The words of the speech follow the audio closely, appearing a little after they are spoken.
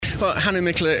Well, Hannu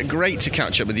Mikkola, great to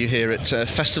catch up with you here at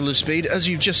Festival of Speed. As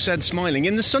you've just said, smiling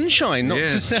in the sunshine.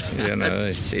 Yes,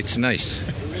 it's nice.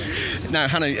 Now,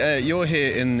 Hannu, you're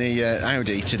here in the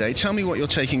Audi today. Tell me what you're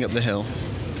taking up the hill.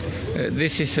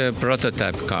 This is a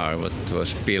prototype car what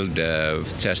was built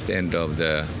just end of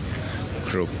the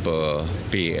Group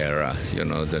B era,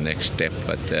 the next step.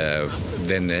 But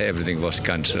then everything was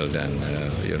cancelled, and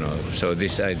so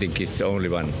this I think is the only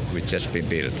one which has been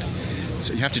built.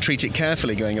 So you have to treat it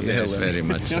carefully going up the hill. Yes, very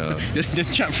much so. The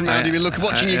chap from Audi will look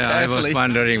watching you carefully. I was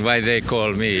wondering why they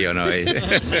call me,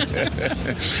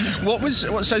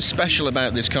 What's so special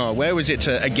about this car? Where was it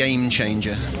a game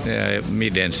changer?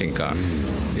 Mid-engine car,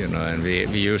 and we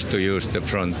used to use the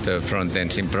front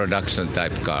engine production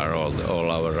type car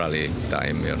all our rally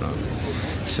time,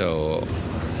 So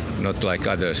not like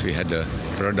others, we had a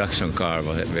production car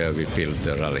where we built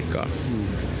the rally car,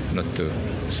 not to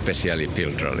specially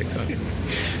built rally car.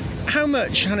 How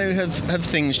much, Hannu, have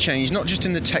things changed, not just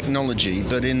in the technology,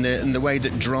 but in the way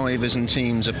that drivers and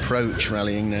teams approach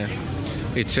rallying now?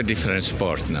 It's a different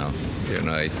sport now.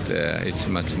 It's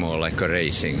much more like a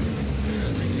racing.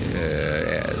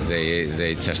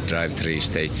 They just drive 3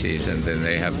 stages and then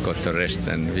they have got to rest.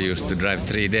 And we used to drive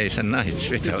 3 days and nights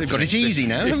without. They've got it easy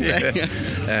now, haven't they? Yeah.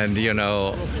 And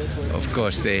of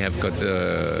course, they have got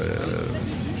the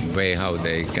way how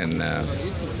they can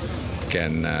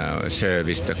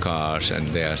service the cars, and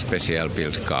they are special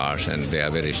built cars, and they are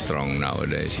very strong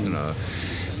nowadays.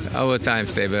 Our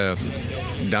times they were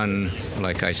done,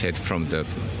 like I said, from the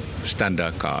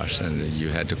standard cars, and you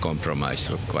had to compromise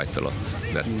quite a lot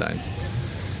that time.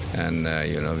 And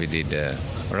we did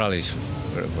rallies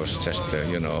was just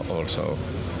also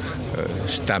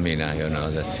stamina,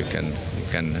 that you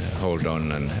can hold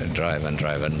on and drive and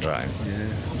drive and drive. Yeah,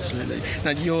 absolutely.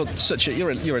 Now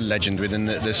you're a legend within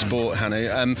the sport,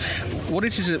 Hannu. What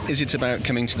is it about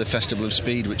coming to the Festival of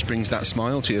Speed which brings that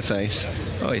smile to your face?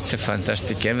 Oh, it's a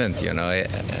fantastic event.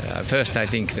 First I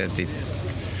think that it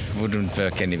wouldn't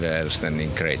work anywhere else than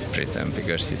in Great Britain,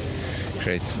 because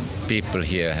great people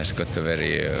here has got a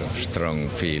very strong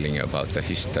feeling about the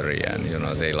history, and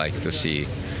they like to see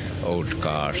old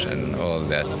cars and all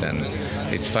that, and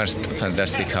it's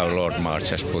fantastic how Lord March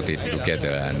has put it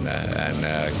together and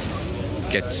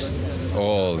gets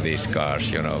all these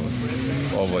cars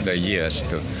over the years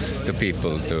to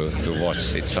people to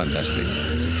watch. It's fantastic.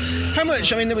 How much?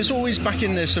 There was always back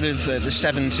in the sort of the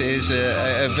 70s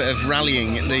of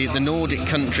rallying the Nordic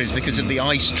countries, because of the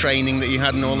ice training that you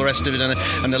had and all the rest of it,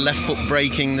 and the left foot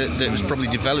braking that was probably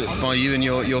developed by you and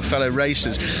your fellow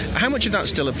racers. How much of that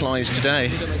still applies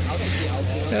today?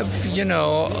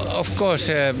 Of course,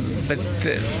 but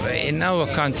in our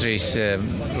countries,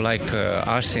 like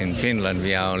us in Finland,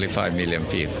 we are only 5 million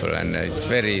people, and it's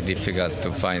very difficult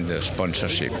to find the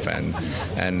sponsorship, and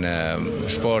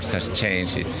sports has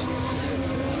changed.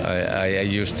 I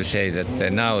used to say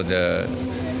that now the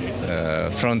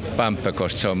front bumper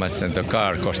cost so much than the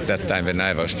car cost that time when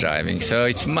I was driving. So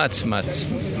it's much, much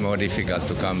more difficult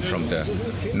to come from the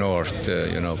north,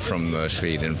 from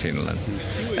Sweden, Finland.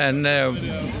 And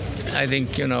I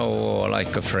think,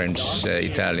 like French,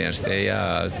 Italians, they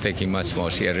are taking much more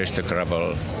serious to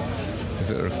gravel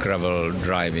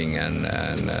driving and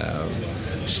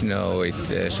snow.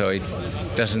 So it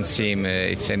doesn't seem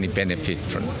it's any benefit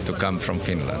to come from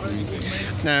Finland.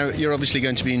 Now, you're obviously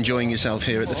going to be enjoying yourself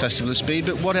here at the Festival of Speed,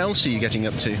 but what else are you getting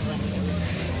up to?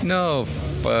 No,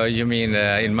 you mean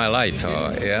in my life?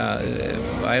 Yeah,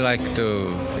 I like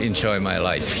to enjoy my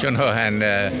life, and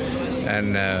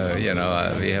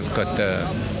we have got a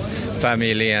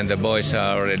family, and the boys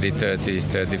are already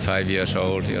 35 years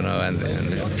old,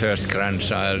 and first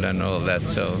grandchild and all that.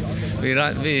 So we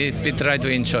try to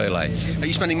enjoy life. Are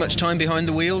you spending much time behind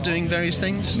the wheel doing various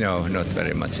things? No, not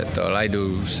very much at all. I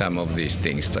do some of these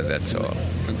things, but that's all.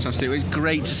 Fantastic. It was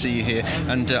great to see you here,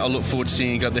 and I'll look forward to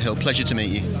seeing you go up the hill. Pleasure to meet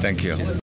you. Thank you.